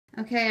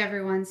Okay,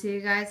 everyone, so you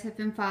guys have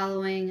been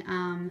following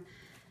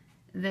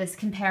this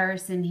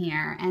comparison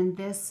here, and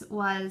this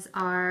was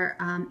our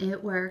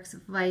It Works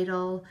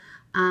Vital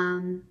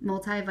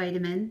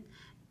multivitamin,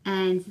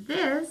 and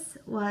this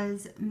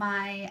was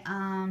my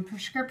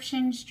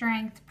prescription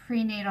strength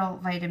prenatal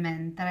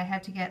vitamin that I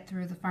had to get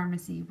through the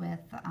pharmacy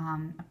with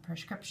a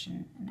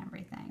prescription and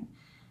everything.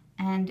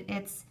 And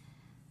it's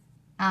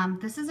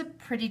this is a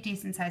pretty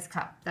decent sized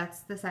cup. That's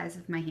the size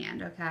of my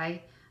hand,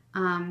 okay?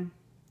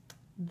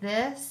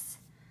 This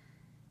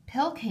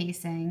pill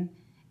casing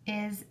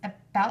is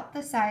about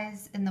the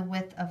size and the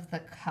width of the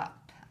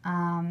cup.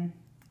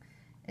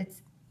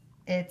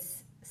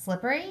 It's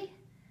slippery.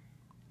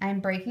 I'm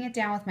breaking it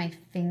down with my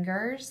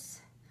fingers,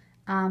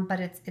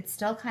 but it's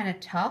still kind of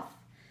tough.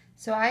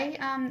 So I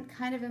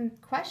kind of am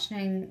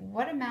questioning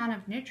what amount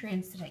of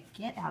nutrients did I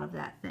get out of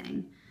that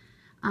thing.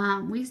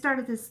 We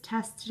started this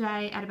test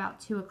today at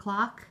about 2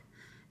 o'clock,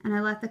 and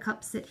I let the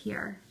cup sit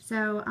here.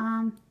 So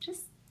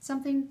just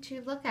something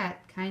to look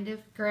at, kind of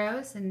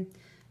gross and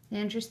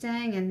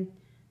interesting and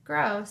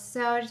gross.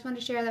 So I just wanted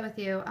to share that with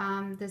you.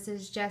 This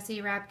is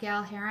Jessie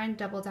Rapgal Heron,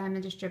 Double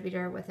Diamond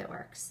Distributor with It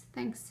Works.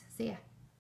 Thanks. See ya.